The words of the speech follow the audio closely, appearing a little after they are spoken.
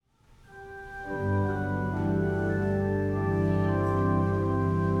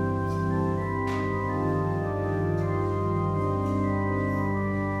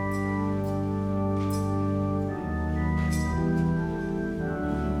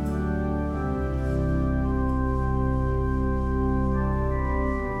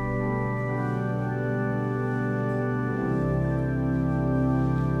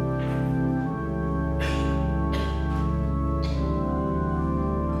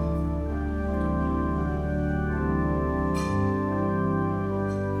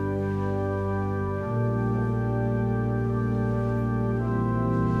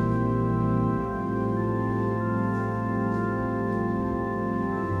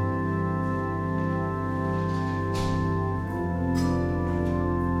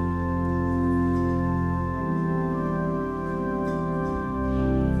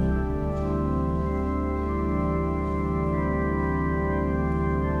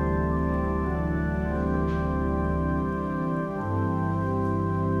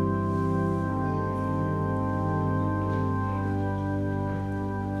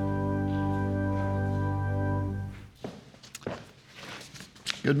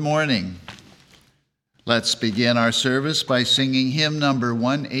Good morning. Let's begin our service by singing hymn number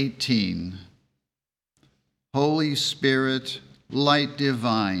 118. Holy Spirit, light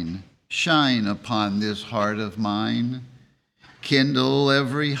divine, shine upon this heart of mine. Kindle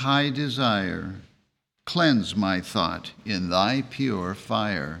every high desire. Cleanse my thought in thy pure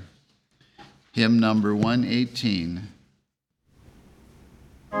fire. Hymn number 118.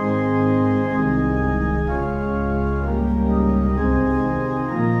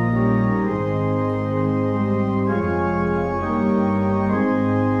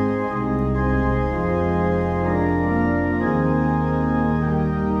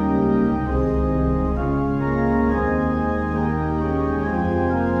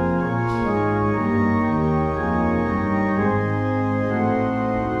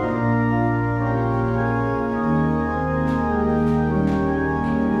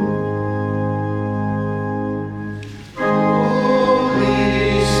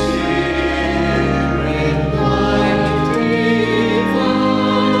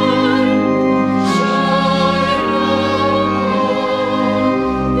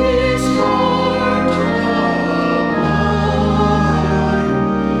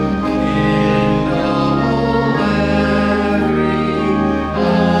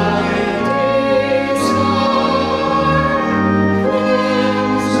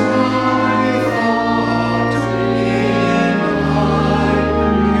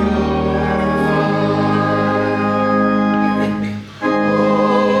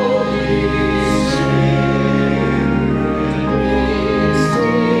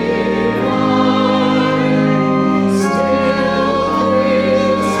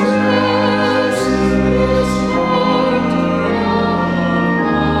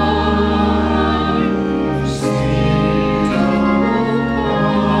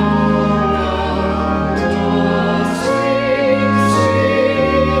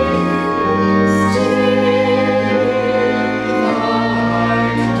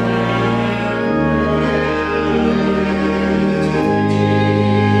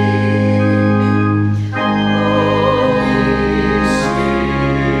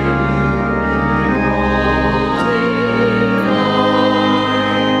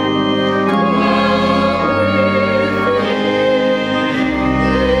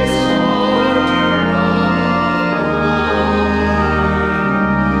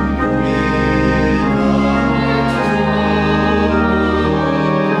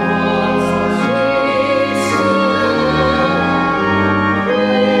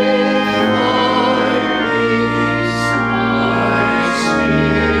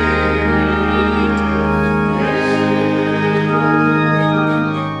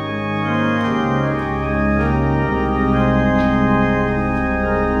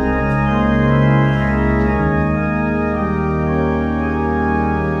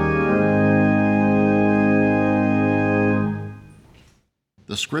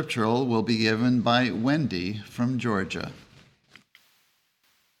 The scriptural will be given by Wendy from Georgia.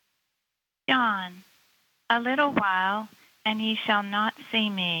 John, a little while, and ye shall not see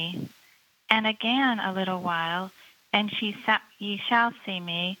me, and again a little while, and ye shall see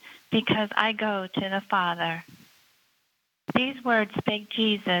me, because I go to the Father. These words spake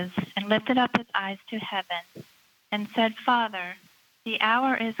Jesus, and lifted up his eyes to heaven, and said, Father, the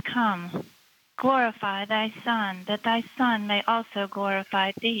hour is come. Glorify thy Son, that thy Son may also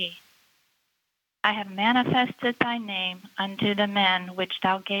glorify thee. I have manifested thy name unto the men which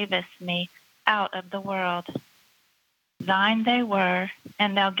thou gavest me out of the world. Thine they were,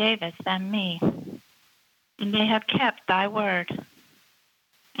 and thou gavest them me. And they have kept thy word.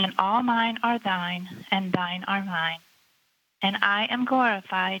 And all mine are thine, and thine are mine. And I am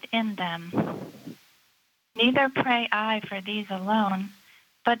glorified in them. Neither pray I for these alone,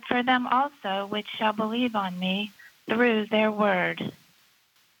 but for them also which shall believe on me through their word,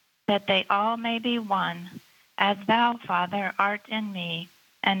 that they all may be one, as thou, Father, art in me,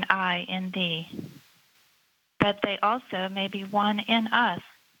 and I in thee, that they also may be one in us,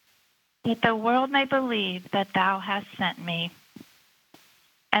 that the world may believe that thou hast sent me.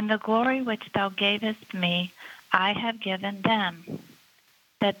 And the glory which thou gavest me I have given them,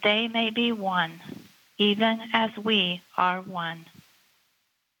 that they may be one, even as we are one.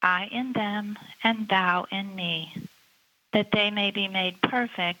 I in them, and thou in me, that they may be made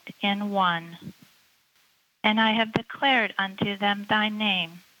perfect in one. And I have declared unto them thy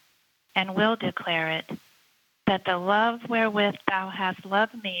name, and will declare it, that the love wherewith thou hast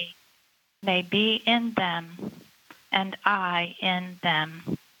loved me may be in them, and I in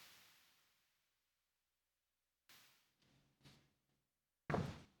them.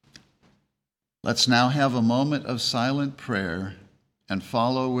 Let's now have a moment of silent prayer and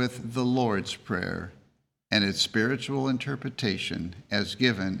follow with the Lord's Prayer and its spiritual interpretation as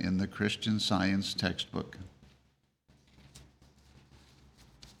given in the Christian Science textbook.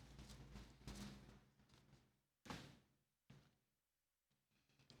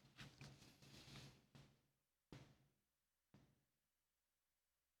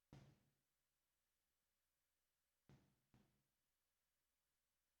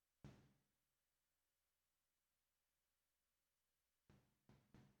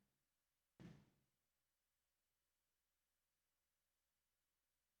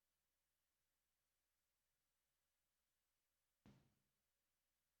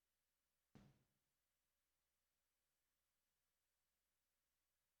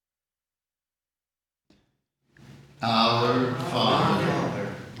 Our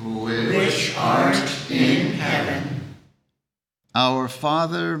Father, which art in heaven. Our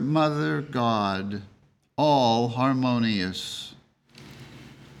Father, Mother, God, all harmonious.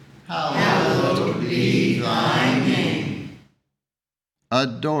 Hallowed be thy name.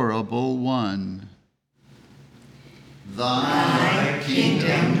 Adorable One. Thy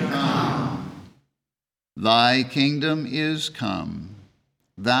kingdom come. Thy kingdom is come.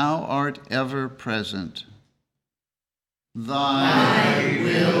 Thou art ever present. Thy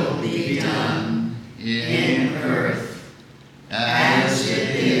will be done in earth as it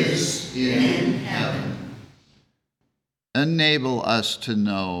is in heaven. Enable us to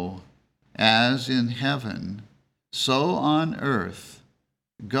know, as in heaven, so on earth,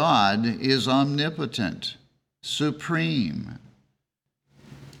 God is omnipotent, supreme.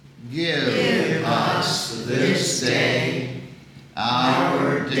 Give us this day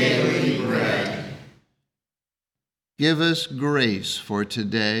our daily bread. Give us grace for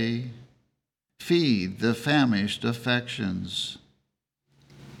today. Feed the famished affections.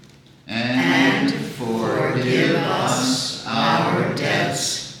 And forgive us our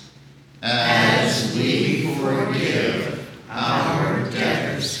debts, as we forgive our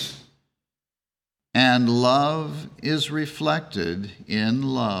debtors. And love is reflected in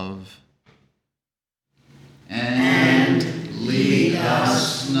love. And lead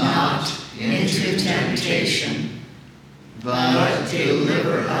us not into temptation, but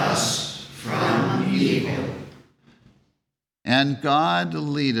deliver us from evil. And God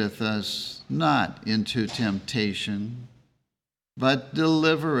leadeth us not into temptation, but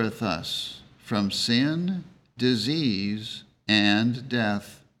delivereth us from sin, disease, and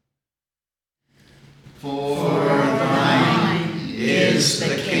death. For thine is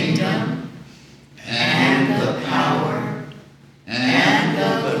the kingdom, and the power, and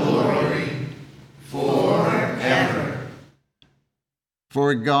the glory, forever.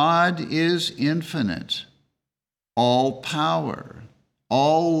 For God is infinite, all power,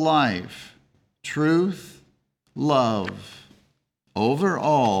 all life, truth, love, over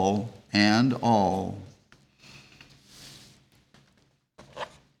all and all.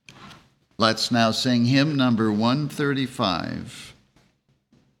 Let's now sing hymn number 135.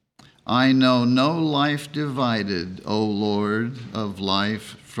 I know no life divided, O Lord of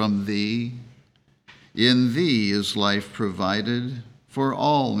life, from thee. In thee is life provided for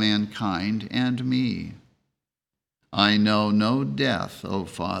all mankind and me. I know no death, O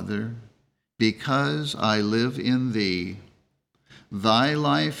Father, because I live in thee. Thy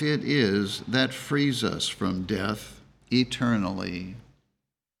life it is that frees us from death eternally.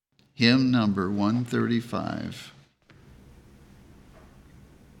 Hymn number 135.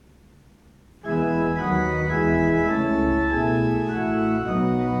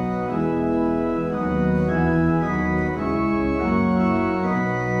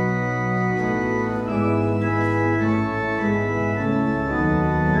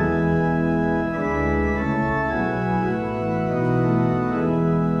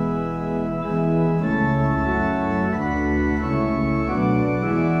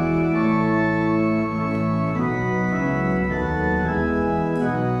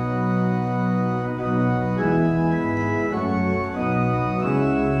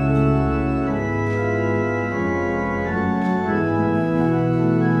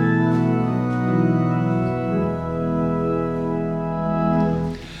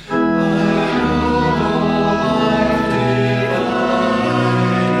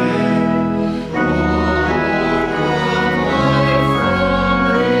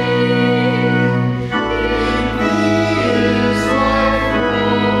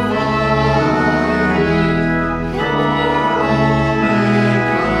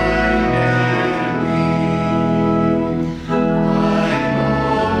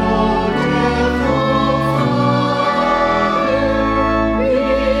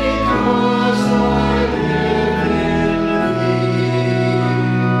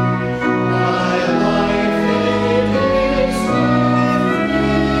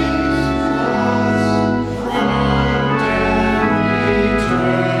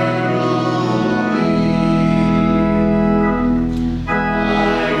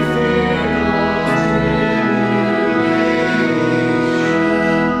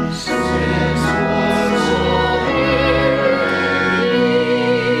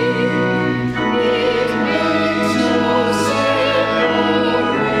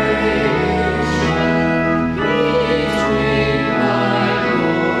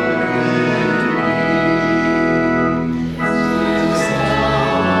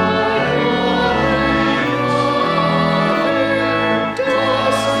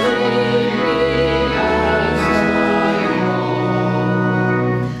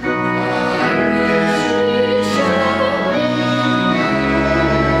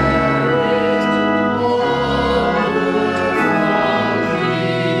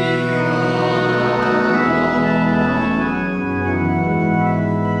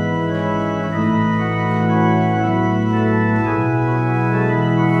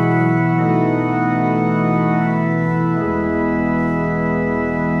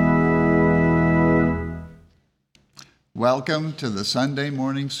 Welcome to the Sunday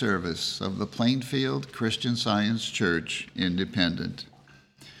morning service of the Plainfield Christian Science Church, Independent.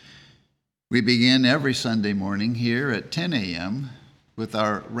 We begin every Sunday morning here at 10 a.m. with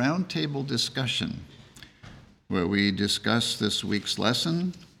our roundtable discussion, where we discuss this week's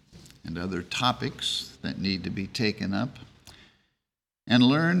lesson and other topics that need to be taken up, and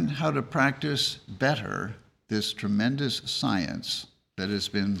learn how to practice better this tremendous science that has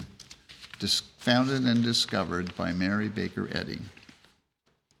been founded and discovered by Mary Baker Eddy.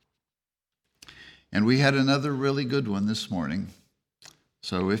 And we had another really good one this morning.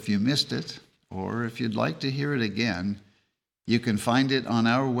 So if you missed it, or if you'd like to hear it again, you can find it on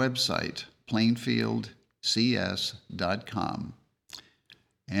our website, plainfieldcs.com.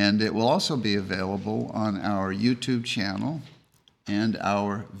 And it will also be available on our YouTube channel and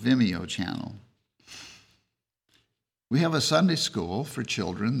our Vimeo channel. We have a Sunday school for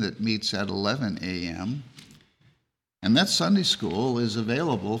children that meets at 11 a.m., and that Sunday school is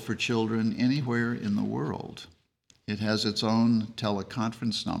available for children anywhere in the world. It has its own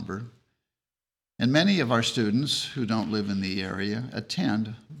teleconference number, and many of our students who don't live in the area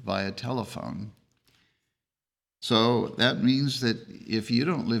attend via telephone. So that means that if you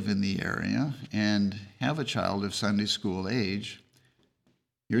don't live in the area and have a child of Sunday school age,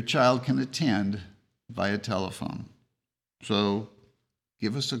 your child can attend via telephone. So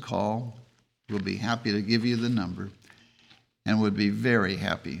give us a call. We'll be happy to give you the number and would be very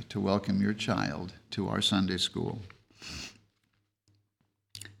happy to welcome your child to our Sunday school.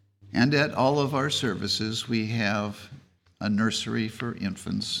 And at all of our services, we have a nursery for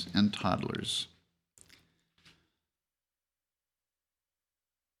infants and toddlers.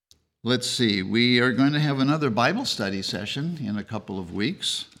 Let's see, we are going to have another Bible study session in a couple of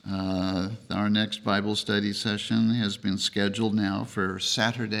weeks. Our next Bible study session has been scheduled now for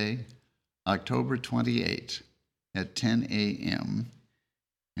Saturday, October 28 at 10 a.m.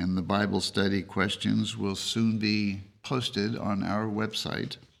 And the Bible study questions will soon be posted on our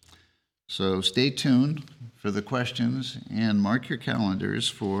website. So stay tuned for the questions and mark your calendars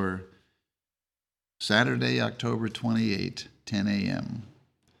for Saturday, October 28, 10 a.m.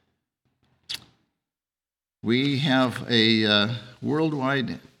 We have a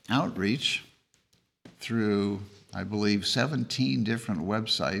worldwide outreach through, I believe, 17 different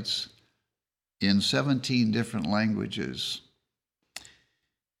websites in 17 different languages.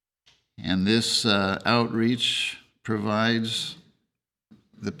 And this outreach provides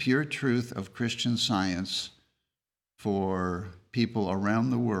the pure truth of Christian Science for people around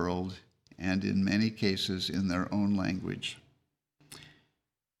the world, and in many cases in their own language.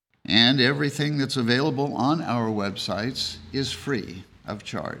 And everything that's available on our websites is free of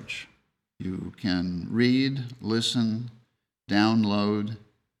charge. You can read, listen, download,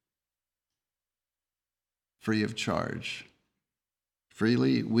 free of charge.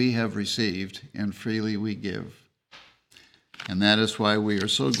 Freely we have received, and freely we give. And that is why we are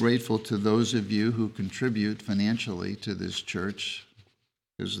so grateful to those of you who contribute financially to this church,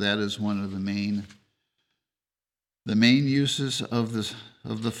 because that is one of the main uses of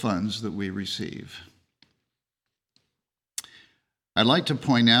the funds that we receive. I'd like to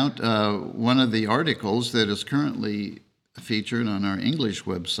point out one of the articles that is currently featured on our English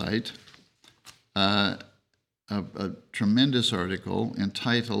website, a tremendous article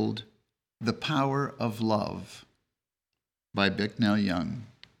entitled "The Power of Love" by Bicknell Young.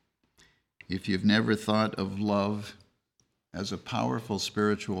 If you've never thought of love as a powerful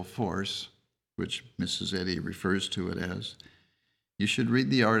spiritual force, which Mrs. Eddy refers to it as, you should read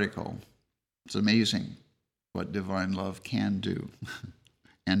the article. It's amazing what divine love can do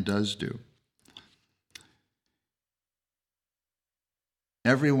and does do.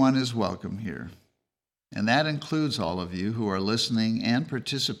 Everyone is welcome here, and that includes all of you who are listening and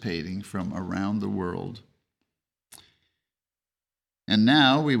participating from around the world. And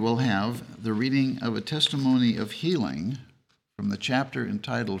now we will have the reading of a testimony of healing from the chapter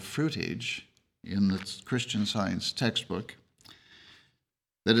entitled Fruitage in the Christian Science textbook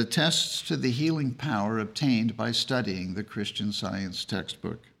that attests to the healing power obtained by studying the Christian Science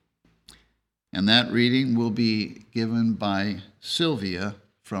textbook. And that reading will be given by Sylvia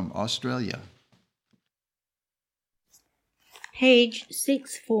from Australia. Page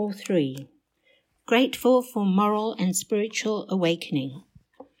 643. Grateful for moral and spiritual awakening.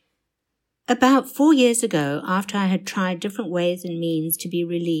 About 4 years ago, after I had tried different ways and means to be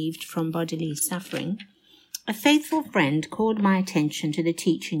relieved from bodily suffering, a faithful friend called my attention to the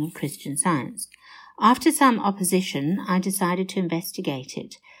teaching of Christian Science. After some opposition, I decided to investigate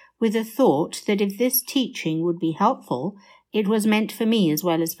it, with the thought that if this teaching would be helpful, it was meant for me as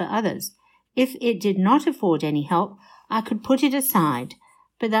well as for others. If it did not afford any help, I could put it aside,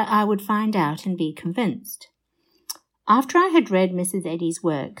 but that I would find out and be convinced. After I had read Mrs. Eddy's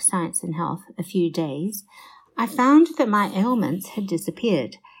work, Science and Health, a few days, I found that my ailments had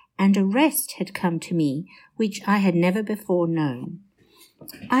disappeared, and a rest had come to me which I had never before known.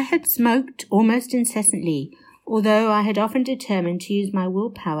 I had smoked almost incessantly, although I had often determined to use my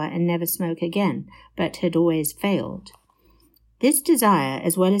willpower and never smoke again, but had always failed. This desire,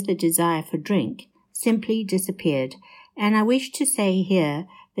 as well as the desire for drink, simply disappeared, and I wish to say here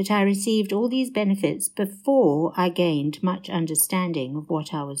that I received all these benefits before I gained much understanding of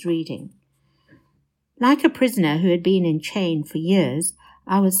what I was reading. Like a prisoner who had been in chain for years,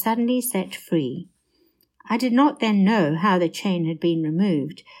 I was suddenly set free. I did not then know how the chain had been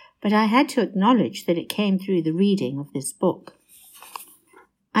removed, but I had to acknowledge that it came through the reading of this book.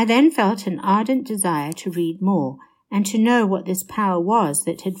 I then felt an ardent desire to read more, and to know what this power was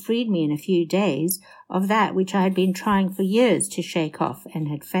that had freed me in a few days of that which I had been trying for years to shake off and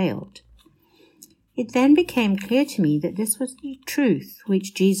had failed. It then became clear to me that this was the truth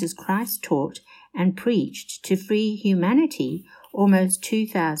which Jesus Christ taught and preached to free humanity almost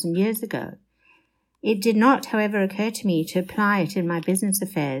 2,000 years ago. It did not, however, occur to me to apply it in my business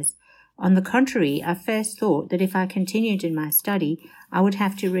affairs. On the contrary, I first thought that if I continued in my study, I would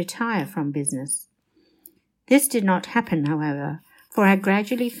have to retire from business. This did not happen, however, for I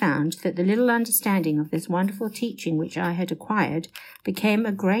gradually found that the little understanding of this wonderful teaching which I had acquired became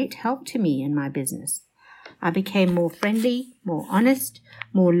a great help to me in my business. I became more friendly, more honest,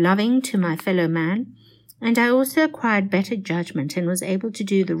 more loving to my fellow man, and I also acquired better judgment and was able to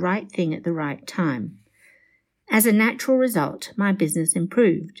do the right thing at the right time. As a natural result, my business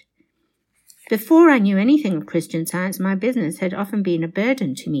improved. Before I knew anything of Christian Science, my business had often been a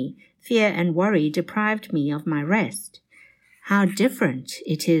burden to me. Fear and worry deprived me of my rest. How different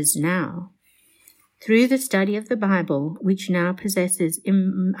it is now. Through the study of the Bible, which now possesses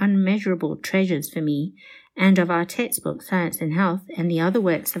unmeasurable treasures for me, and of our textbook, Science and Health, and the other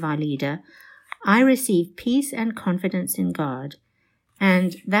works of our leader, I receive peace and confidence in God,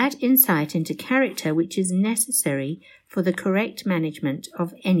 and that insight into character which is necessary for the correct management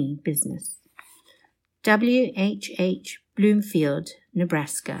of any business. W.H.H. Bloomfield,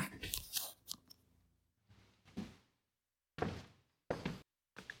 Nebraska.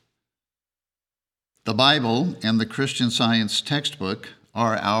 The Bible and the Christian Science textbook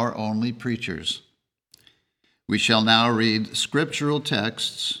are our only preachers. We shall now read scriptural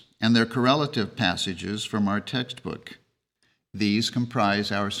texts and their correlative passages from our textbook. These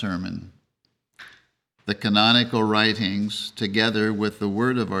comprise our sermon. The canonical writings, together with the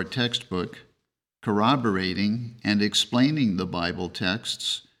word of our textbook, corroborating and explaining the Bible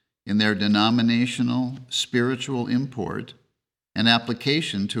texts in their denominational, spiritual import and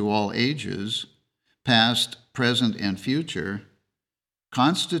application to all ages, past, present, and future,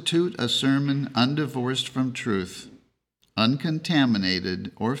 constitute a sermon undivorced from truth,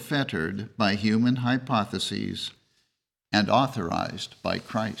 uncontaminated or fettered by human hypotheses, and authorized by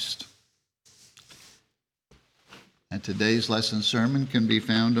Christ. And today's lesson sermon can be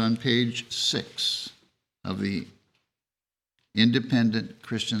found on page 6 of the Independent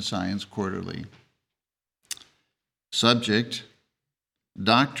Christian Science Quarterly. Subject,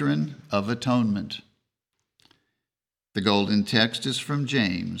 Doctrine of Atonement. The golden text is from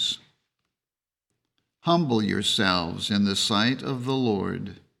James. Humble yourselves in the sight of the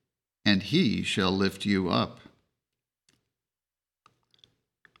Lord, and he shall lift you up.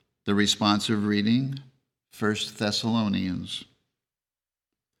 The responsive reading, 1 Thessalonians.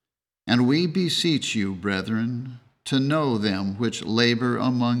 And we beseech you, brethren, to know them which labor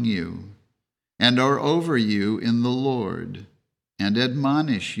among you, and are over you in the Lord, and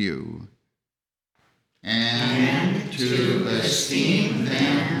admonish you, and to esteem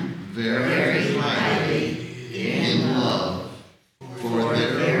them very highly in love, for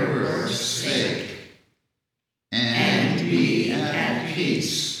their work's sake, and be at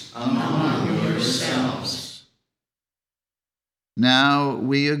peace among yourselves. Now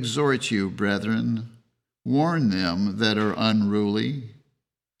we exhort you, brethren, warn them that are unruly,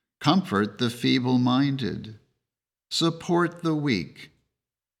 comfort the feeble-minded, support the weak,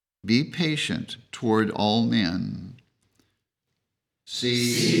 be patient toward all men.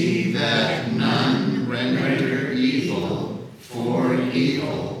 See that none render evil for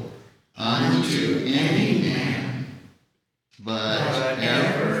evil unto any man, but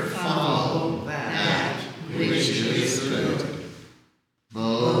ever follow that which is good,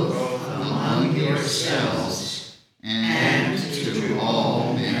 both among yourselves and to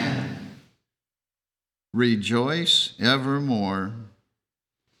all men. Rejoice evermore.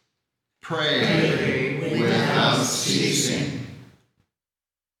 Pray without without ceasing.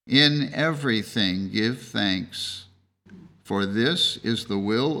 In everything give thanks, for this is the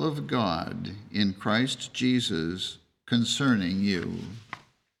will of God in Christ Jesus concerning you.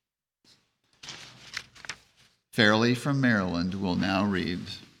 Fairley from Maryland will now read.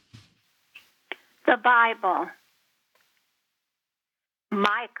 The Bible.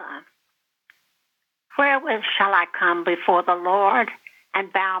 Micah. Wherewith shall I come before the Lord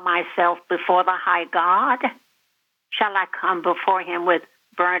and bow myself before the high God? Shall I come before him with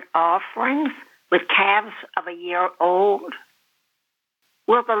burnt offerings, with calves of a year old?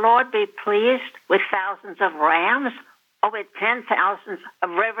 Will the Lord be pleased with thousands of rams, or with 10,000 of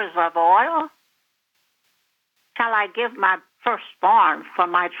rivers of oil? Shall I give my firstborn for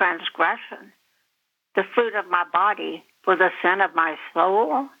my transgression, the fruit of my body for the sin of my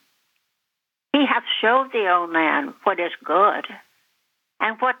soul? He hath showed thee, O man, what is good,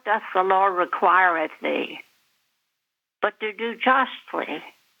 and what doth the Lord require of thee, but to do justly,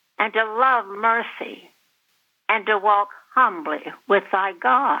 and to love mercy, and to walk humbly with thy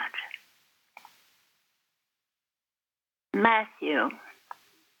God. Matthew.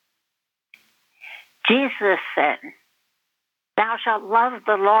 Jesus said, Thou shalt love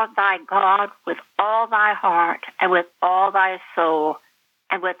the Lord thy God with all thy heart, and with all thy soul,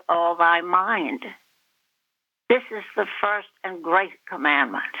 and with all thy mind. This is the first and great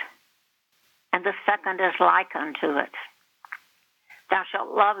commandment, and the second is like unto it. Thou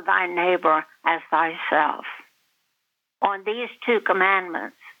shalt love thy neighbor as thyself. On these two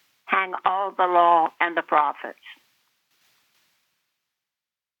commandments hang all the law and the prophets.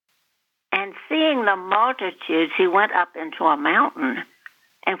 And seeing the multitudes, he went up into a mountain,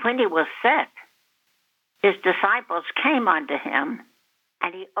 and when he was set, his disciples came unto him,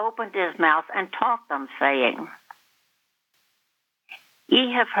 and he opened his mouth and taught them, saying,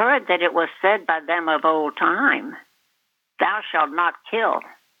 Ye have heard that it was said by them of old time, Thou shalt not kill,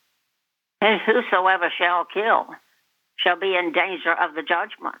 and whosoever shall kill shall be in danger of the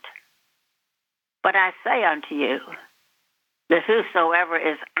judgment. But I say unto you, that whosoever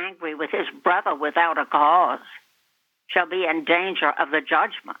is angry with his brother without a cause shall be in danger of the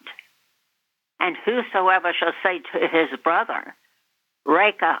judgment. And whosoever shall say to his brother,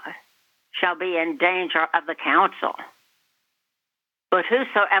 Raca, shall be in danger of the council. But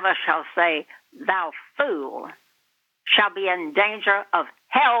whosoever shall say, Thou fool, shall be in danger of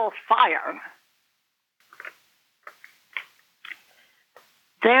hell fire.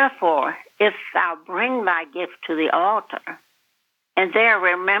 Therefore, if thou bring thy gift to the altar, and there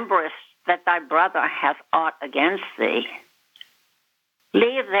rememberest that thy brother hath aught against thee,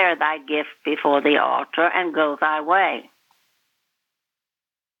 leave there thy gift before the altar, and go thy way.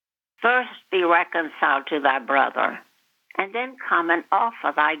 First be reconciled to thy brother, and then come and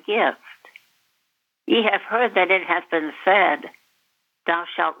offer thy gift. Ye have heard that it hath been said, Thou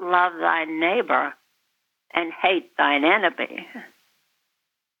shalt love thy neighbor, and hate thine enemy.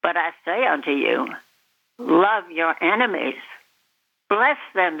 But I say unto you, love your enemies, bless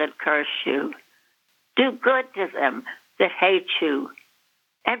them that curse you, do good to them that hate you,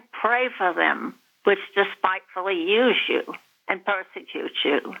 and pray for them which despitefully use you and persecute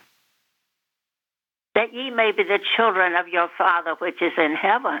you, that ye may be the children of your Father which is in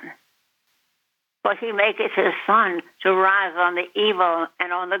heaven. For he maketh his sun to rise on the evil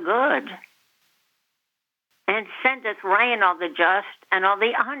and on the good, and sendeth rain on the just and on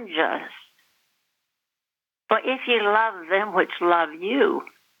the unjust. For if ye love them which love you,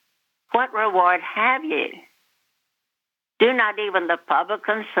 what reward have ye? Do not even the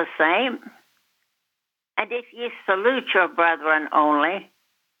publicans the same? And if ye salute your brethren only,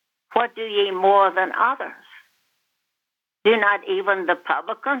 what do ye more than others? Do not even the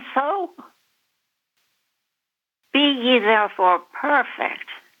publicans so? Be ye therefore perfect,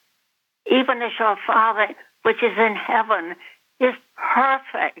 even as your Father which is in heaven is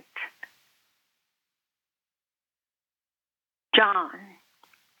perfect. John.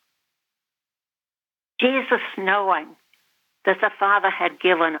 Jesus, knowing that the Father had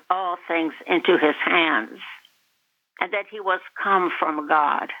given all things into his hands, and that he was come from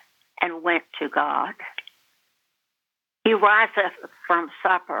God and went to God, he riseth from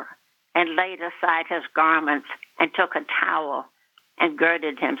supper and laid aside his garments and took a towel and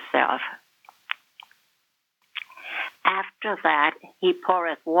girded himself. After that, he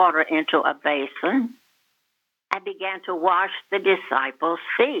poureth water into a basin and began to wash the disciples'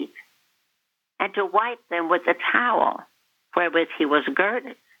 feet and to wipe them with the towel wherewith he was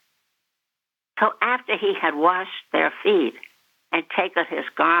girded. So after he had washed their feet and taken his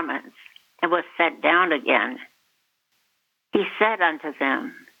garments and was set down again, he said unto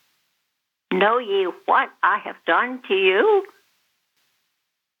them, Know ye what I have done to you?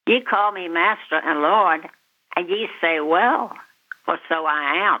 Ye call me Master and Lord, and ye say, well, for so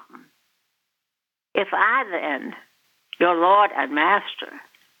I am. If I then, your Lord and Master,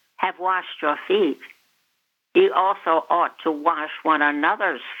 have washed your feet, ye also ought to wash one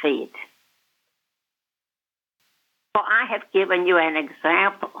another's feet. For I have given you an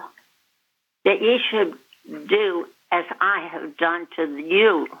example, that ye should do as I have done to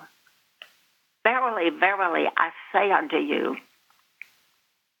you. Verily, verily, I say unto you,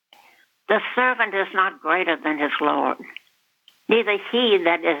 the servant is not greater than his Lord, neither he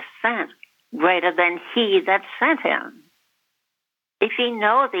that is sent greater than he that sent him. If ye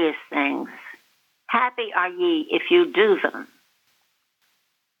know these things, happy are ye if you do them.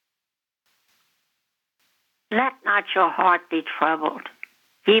 Let not your heart be troubled.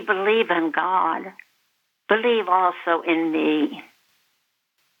 Ye believe in God. Believe also in me.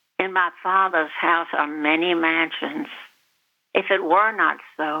 In my Father's house are many mansions. If it were not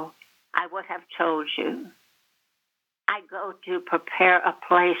so, I would have told you. I go to prepare a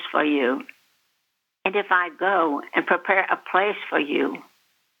place for you. And if I go and prepare a place for you,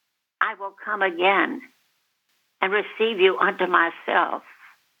 I will come again and receive you unto myself,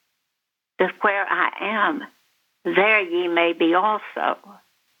 that where I am, there ye may be also.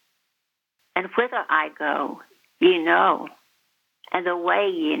 And whither I go, ye know, and the way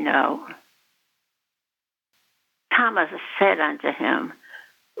ye know. Thomas said unto him,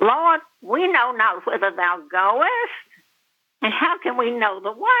 Lord, we know not whither thou goest, and how can we know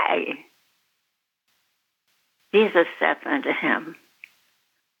the way? Jesus said unto him,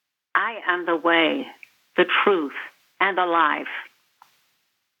 I am the way, the truth, and the life.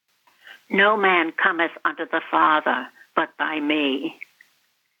 No man cometh unto the Father but by me.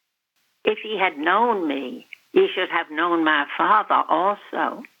 If ye had known me, ye should have known my Father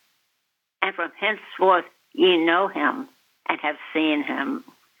also. And from henceforth ye know him and have seen him.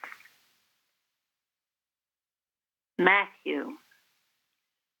 Matthew.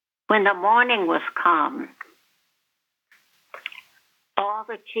 When the morning was come, all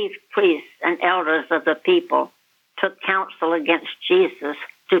the chief priests and elders of the people took counsel against Jesus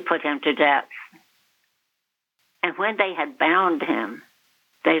to put him to death. And when they had bound him,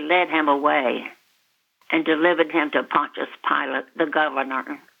 they led him away and delivered him to Pontius Pilate, the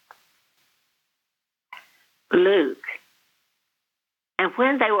governor. Luke. And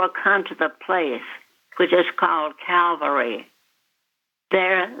when they were come to the place which is called Calvary,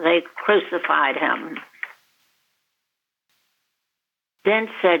 there they crucified him. Then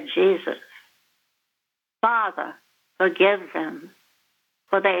said Jesus, Father, forgive them,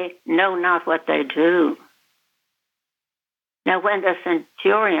 for they know not what they do. Now when the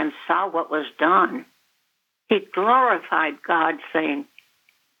centurion saw what was done, he glorified God, saying,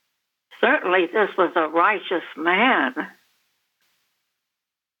 Certainly this was a righteous man.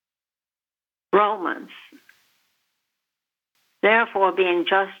 Romans. Therefore, being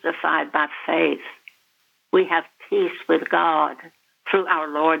justified by faith, we have peace with God through our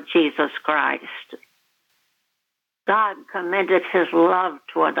Lord Jesus Christ. God commended his love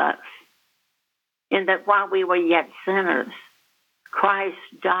toward us, in that while we were yet sinners, Christ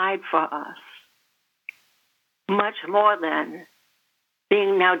died for us. Much more then,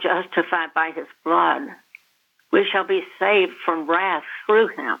 being now justified by his blood, we shall be saved from wrath through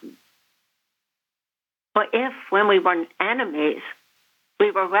him. For if, when we were enemies,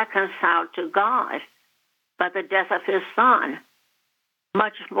 we were reconciled to God by the death of his Son,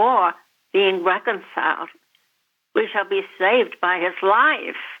 much more, being reconciled, we shall be saved by his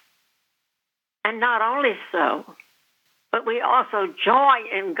life. And not only so, but we also joy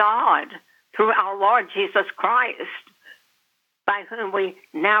in God through our Lord Jesus Christ, by whom we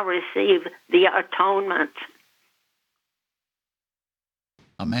now receive the atonement.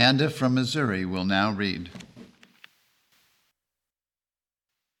 Amanda from Missouri will now read.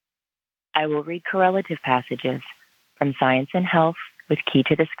 I will read correlative passages from Science and Health with Key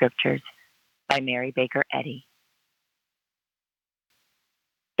to the Scriptures by Mary Baker Eddy.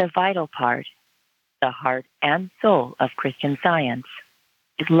 The vital part, the heart and soul of Christian Science,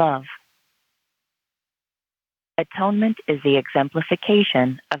 is love. Atonement is the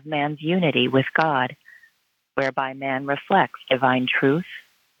exemplification of man's unity with God, whereby man reflects divine truth,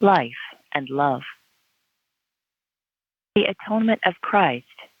 life, and love. The atonement of Christ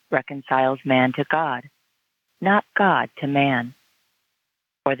reconciles man to God, not God to man.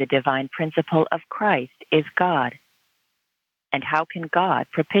 For the divine principle of Christ is God. And how can God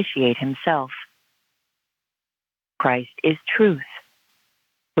propitiate himself? Christ is truth,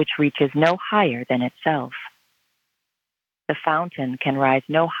 which reaches no higher than itself. the fountain can rise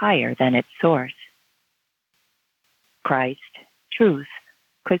no higher than its source. Christ, truth,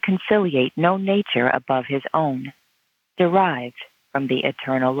 could conciliate no nature above his own, derived from the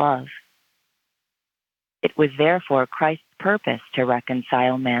eternal love. It was therefore Christ's purpose to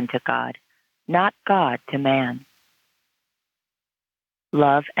reconcile man to God, not God to man.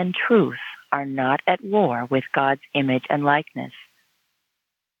 Love and truth are not at war with God's image and likeness.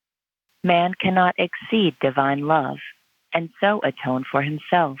 Man cannot exceed divine love and so atone for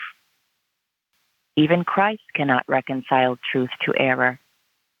himself. Even Christ cannot reconcile truth to error,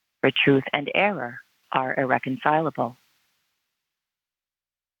 for truth and error are irreconcilable.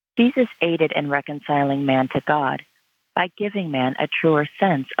 Jesus aided in reconciling man to God by giving man a truer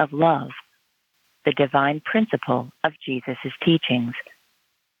sense of love, the divine principle of Jesus' teachings.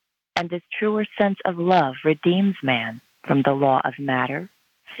 And this truer sense of love redeems man from the law of matter,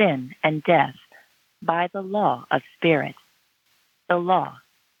 sin, and death by the law of spirit, the law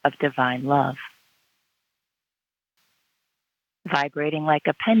of divine love. Vibrating like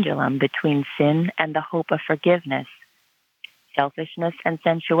a pendulum between sin and the hope of forgiveness, selfishness and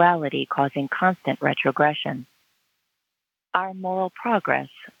sensuality causing constant retrogression, our moral progress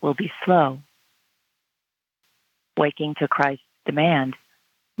will be slow. Waking to Christ's demand,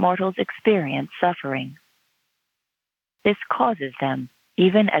 mortals experience suffering. This causes them,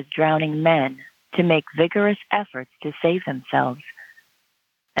 even as drowning men, to make vigorous efforts to save themselves.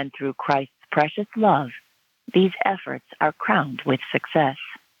 And through Christ's precious love, these efforts are crowned with success.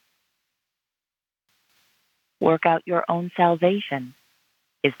 Work out your own salvation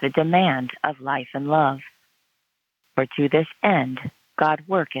is the demand of life and love. For to this end God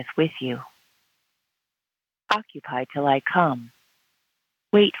worketh with you. Occupy till I come.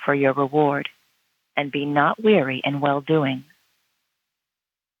 Wait for your reward, and be not weary in well-doing.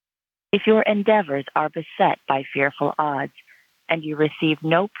 If your endeavors are beset by fearful odds, and you receive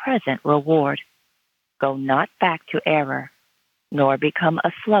no present reward, go not back to error, nor become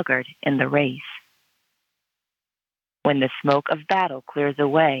a sluggard in the race. When the smoke of battle clears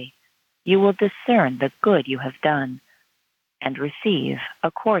away, you will discern the good you have done, and receive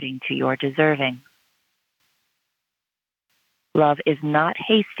according to your deserving. Love is not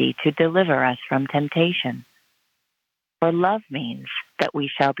hasty to deliver us from temptation, for love means that we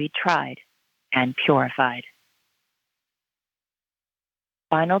shall be tried and purified.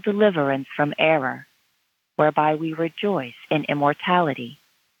 Final deliverance from error, whereby we rejoice in immortality,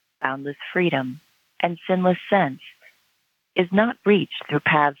 boundless freedom, and sinless sense, is not reached through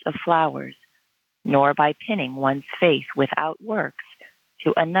paths of flowers, nor by pinning one's faith without works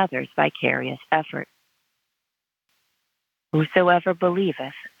to another's vicarious effort. Whosoever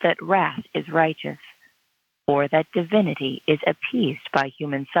believeth that wrath is righteous, or that divinity is appeased by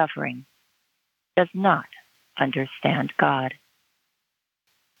human suffering, does not understand God.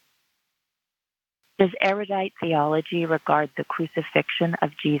 Does erudite theology regard the crucifixion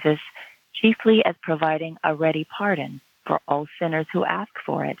of Jesus chiefly as providing a ready pardon for all sinners who ask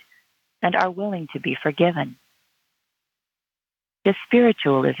for it and are willing to be forgiven? Does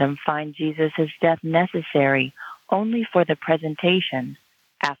spiritualism find Jesus' death necessary only for the presentation,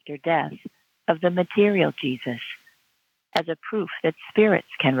 after death, of the material Jesus, as a proof that spirits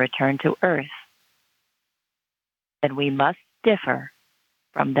can return to earth? Then we must differ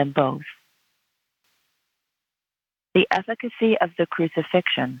from them both. The efficacy of the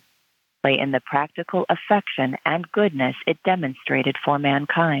crucifixion lay in the practical affection and goodness it demonstrated for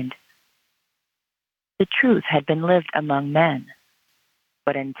mankind. The truth had been lived among men,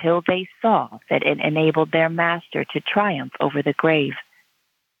 but until they saw that it enabled their master to triumph over the grave,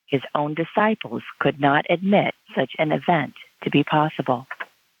 his own disciples could not admit such an event to be possible.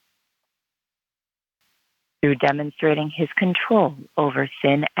 Through demonstrating his control over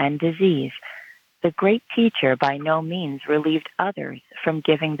sin and disease, the great teacher by no means relieved others from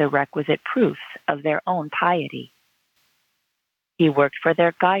giving the requisite proofs of their own piety. He worked for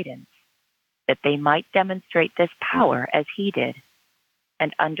their guidance, that they might demonstrate this power as he did,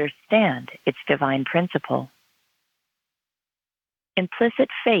 and understand its divine principle. Implicit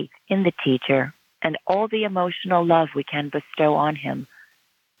faith in the teacher and all the emotional love we can bestow on him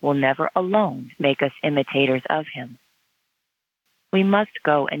will never alone make us imitators of him. We must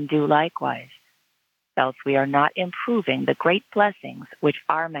go and do likewise, else we are not improving the great blessings which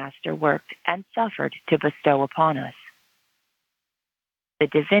our Master worked and suffered to bestow upon us. The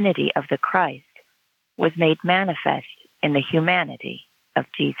divinity of the Christ was made manifest in the humanity of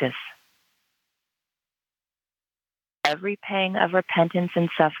Jesus. Every pang of repentance and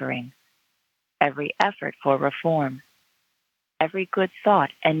suffering, every effort for reform, every good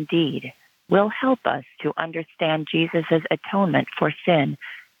thought and deed will help us to understand Jesus' atonement for sin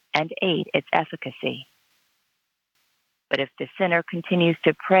and aid its efficacy. But if the sinner continues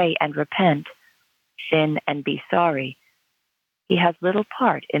to pray and repent, sin and be sorry, he has little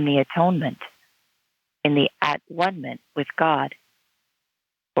part in the atonement, in the at-one-ment with God,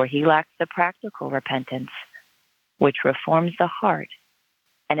 for he lacks the practical repentance, which reforms the heart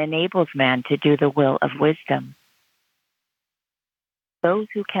and enables man to do the will of wisdom. Those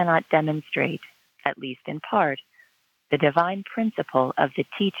who cannot demonstrate, at least in part, the divine principle of the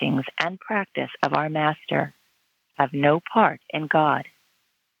teachings and practice of our Master have no part in God.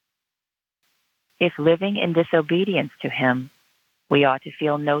 If living in disobedience to him, we ought to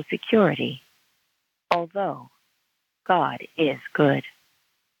feel no security, although God is good.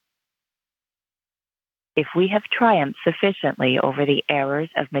 If we have triumphed sufficiently over the errors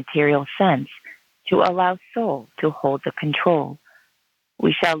of material sense to allow soul to hold the control,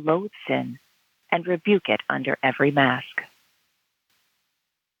 we shall loathe sin and rebuke it under every mask.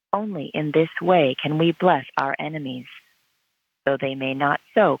 Only in this way can we bless our enemies, though they may not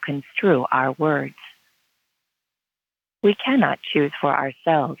so construe our words. We cannot choose for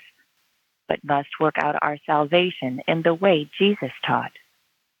ourselves, but must work out our salvation in the way Jesus taught.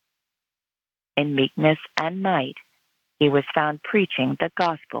 In meekness and might, he was found preaching the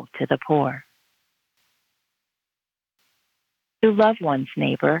gospel to the poor. To love one's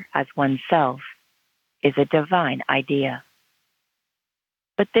neighbor as oneself is a divine idea.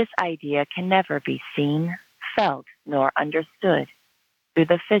 But this idea can never be seen, felt, nor understood through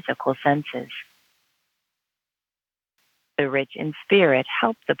the physical senses. The rich in spirit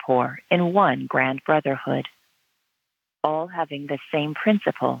help the poor in one grand brotherhood, all having the same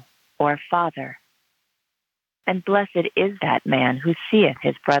principle, or Father. And blessed is that man who seeth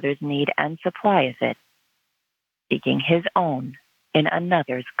his brother's need and supplieth it, seeking his own in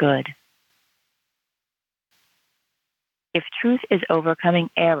another's good. If truth is overcoming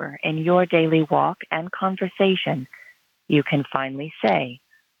error in your daily walk and conversation, you can finally say,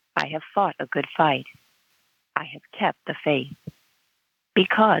 I have fought a good fight. I have kept the faith,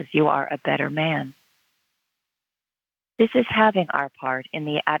 because you are a better man. This is having our part in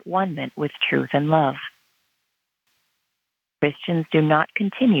the at-one-ment with truth and love. Christians do not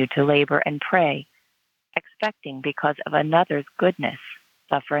continue to labor and pray, expecting because of another's goodness,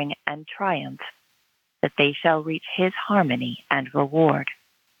 suffering, and triumph, that they shall reach his harmony and reward.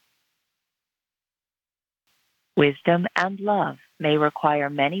 Wisdom and love may require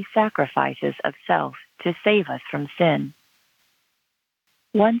many sacrifices of self to save us from sin.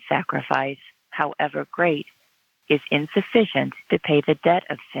 One sacrifice, however great, is insufficient to pay the debt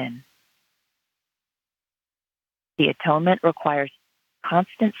of sin. The atonement requires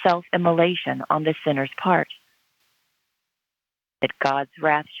constant self-immolation on the sinner's part. That God's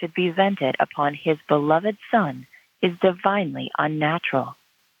wrath should be vented upon his beloved Son is divinely unnatural.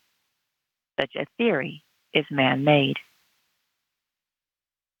 Such a theory is man-made.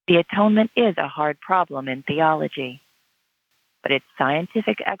 The atonement is a hard problem in theology, but its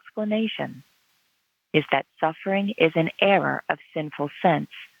scientific explanation is that suffering is an error of sinful sense,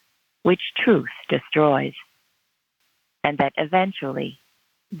 which truth destroys, and that eventually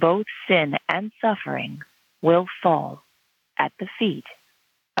both sin and suffering will fall at the feet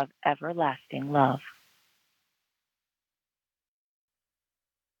of everlasting love.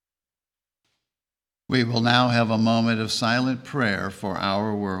 We will now have a moment of silent prayer for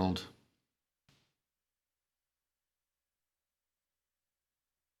our world.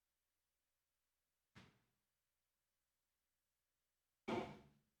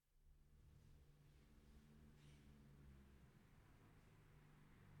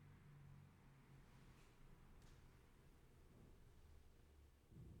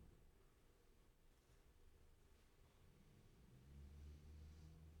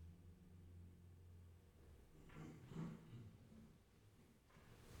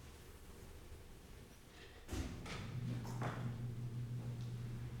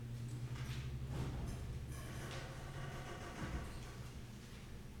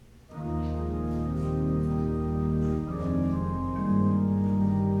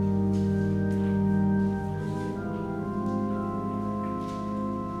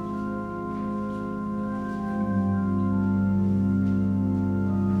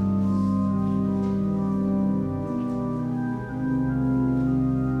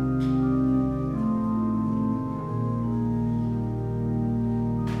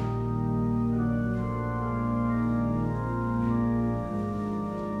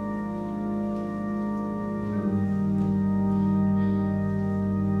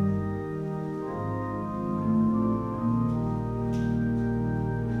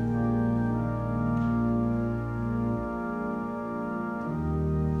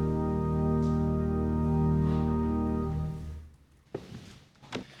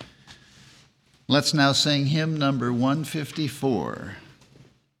 Let's now sing hymn number 154.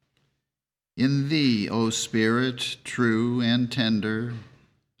 In thee, O Spirit, true and tender,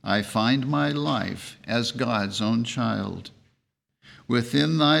 I find my life as God's own child.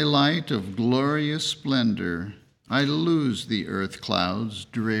 Within thy light of glorious splendor, I lose the earth clouds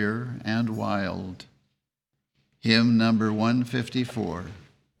drear and wild. Hymn number 154.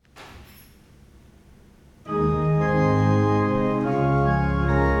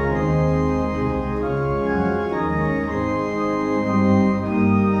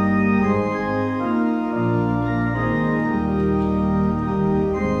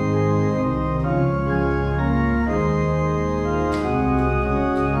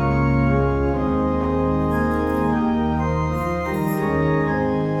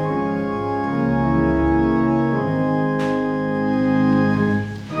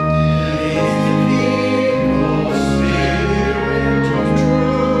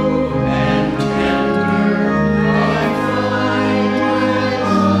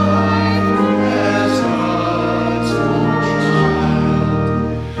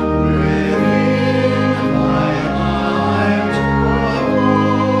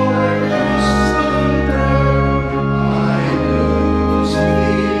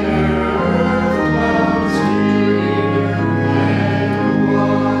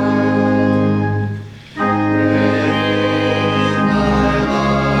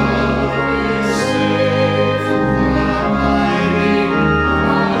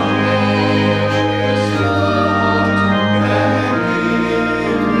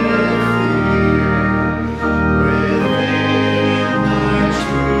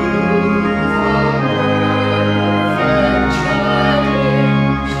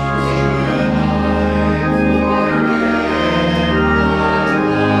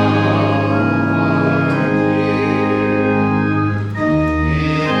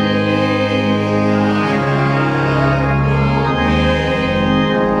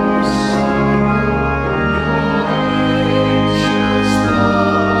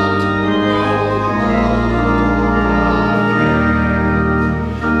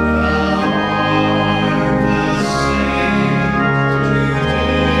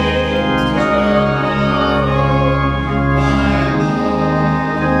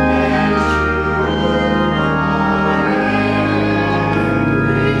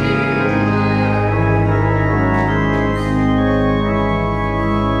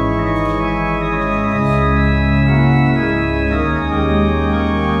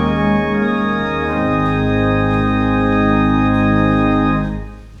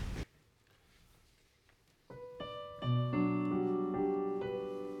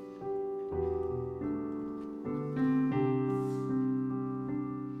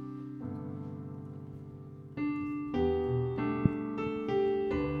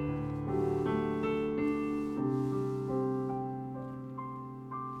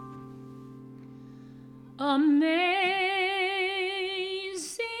 Amazing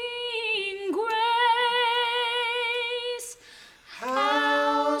grace,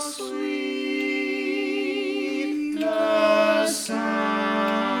 how sweet the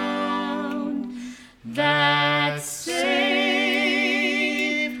sound that saved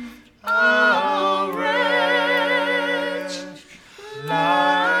a wretch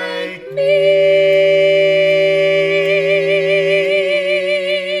like me.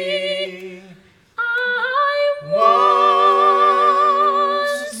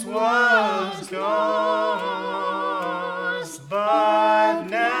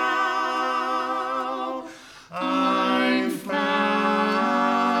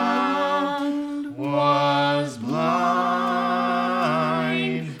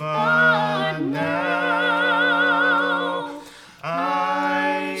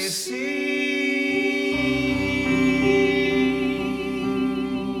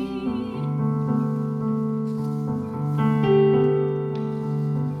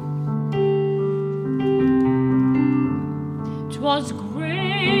 Was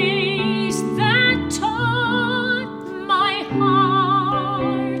grace that taught my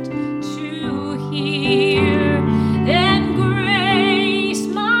heart to hear, and grace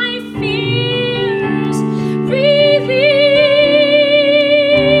my fears relieve.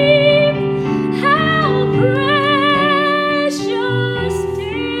 How precious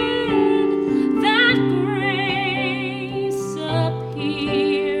did that grace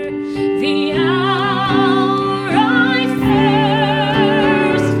appear, the hour I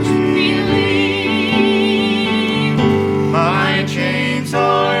first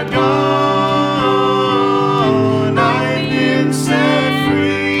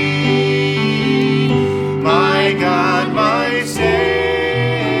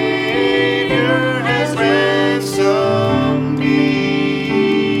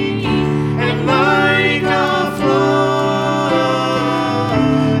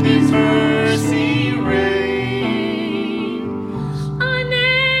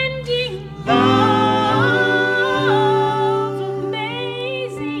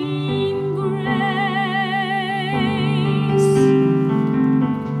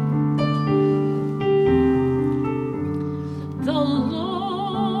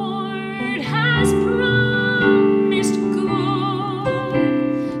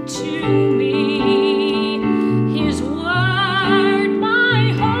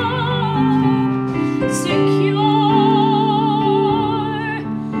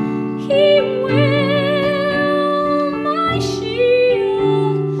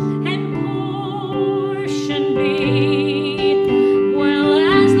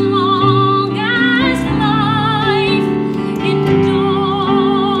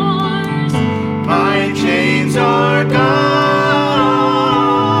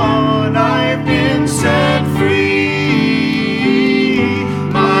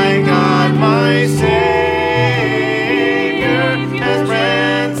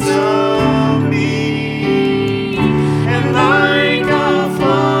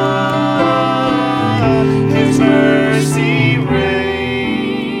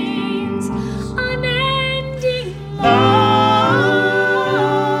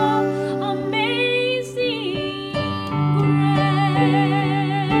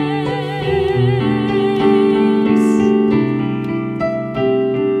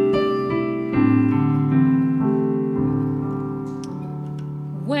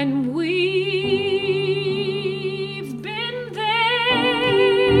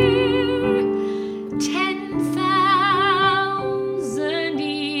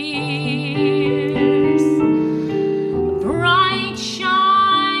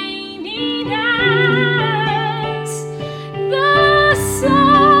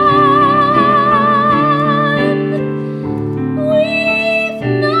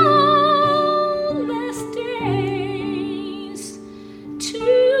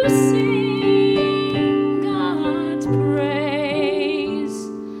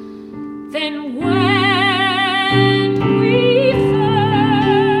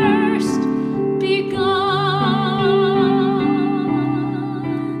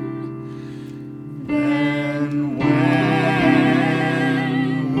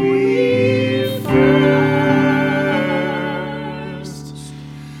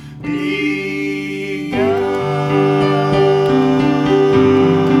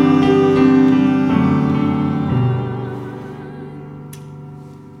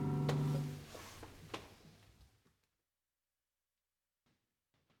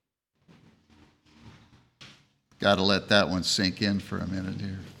Got to let that one sink in for a minute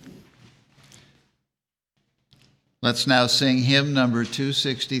here. Let's now sing hymn number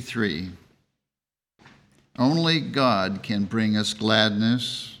 263. Only God can bring us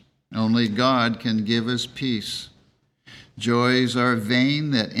gladness. Only God can give us peace. Joys are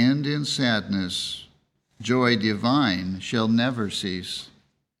vain that end in sadness. Joy divine shall never cease.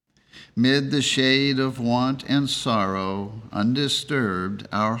 Mid the shade of want and sorrow, undisturbed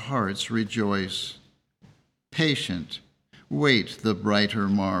our hearts rejoice. Patient, wait the brighter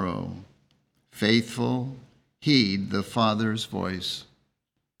morrow. Faithful, heed the Father's voice.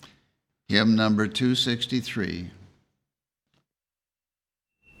 Hymn number 263.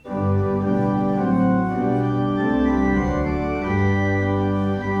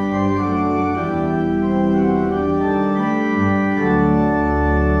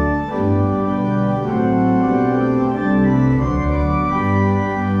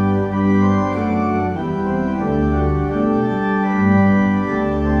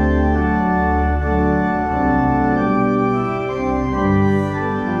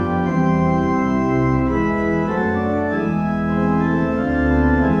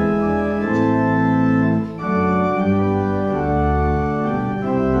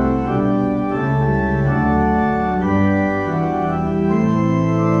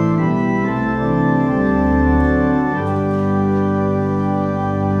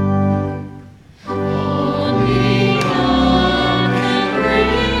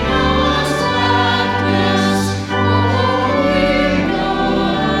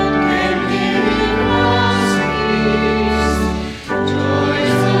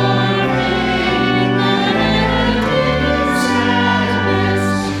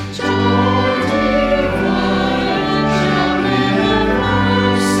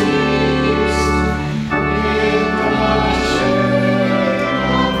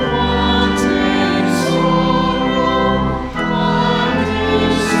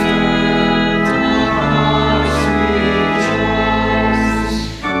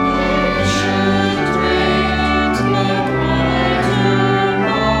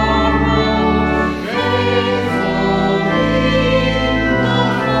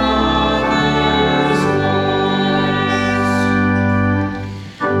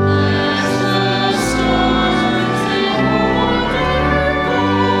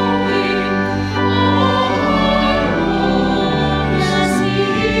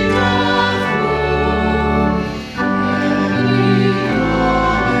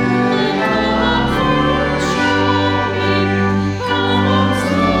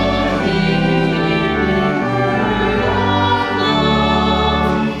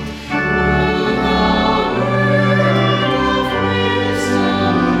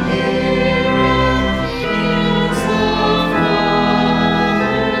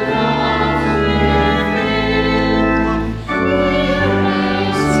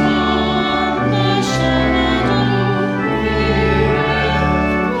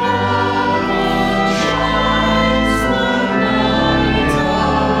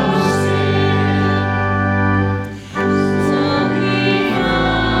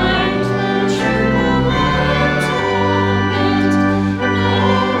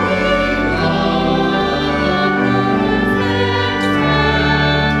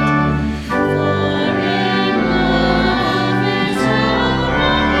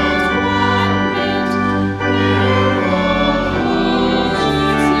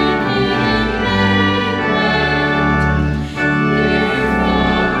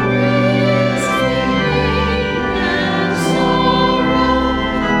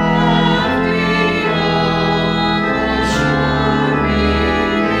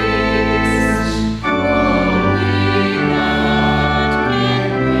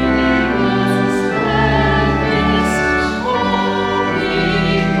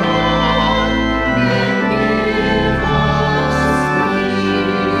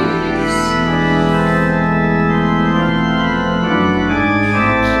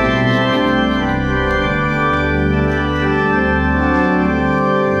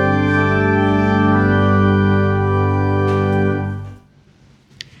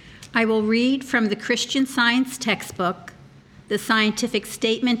 I will read from the Christian Science textbook, The Scientific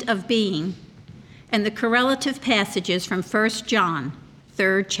Statement of Being, and the correlative passages from 1 John,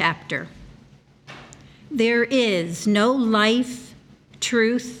 3rd chapter. There is no life,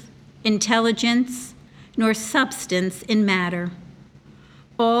 truth, intelligence, nor substance in matter.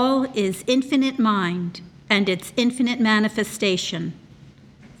 All is infinite mind and its infinite manifestation,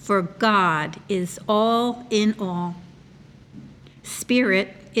 for God is all in all.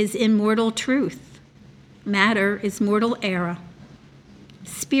 Spirit is immortal truth. Matter is mortal error.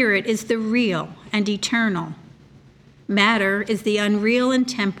 Spirit is the real and eternal. Matter is the unreal and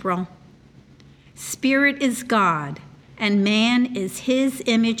temporal. Spirit is God, and man is his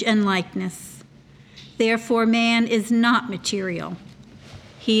image and likeness. Therefore, man is not material.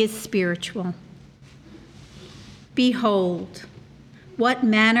 He is spiritual. Behold, what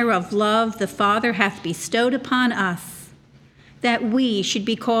manner of love the Father hath bestowed upon us, that we should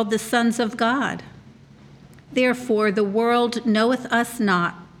be called the sons of God. Therefore the world knoweth us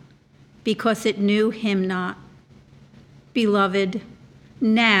not, because it knew him not. Beloved,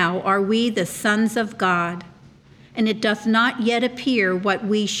 now are we the sons of God, and it doth not yet appear what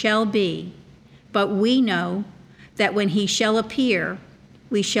we shall be, but we know that when he shall appear,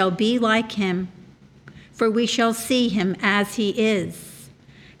 we shall be like him, for we shall see him as he is.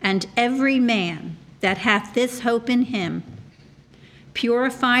 And every man that hath this hope in him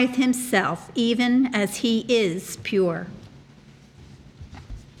purifieth himself even as he is pure.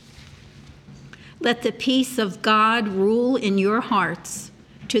 Let the peace of God rule in your hearts,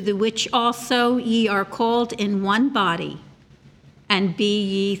 to the which also ye are called in one body, and be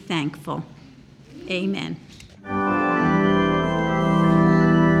ye thankful. Amen.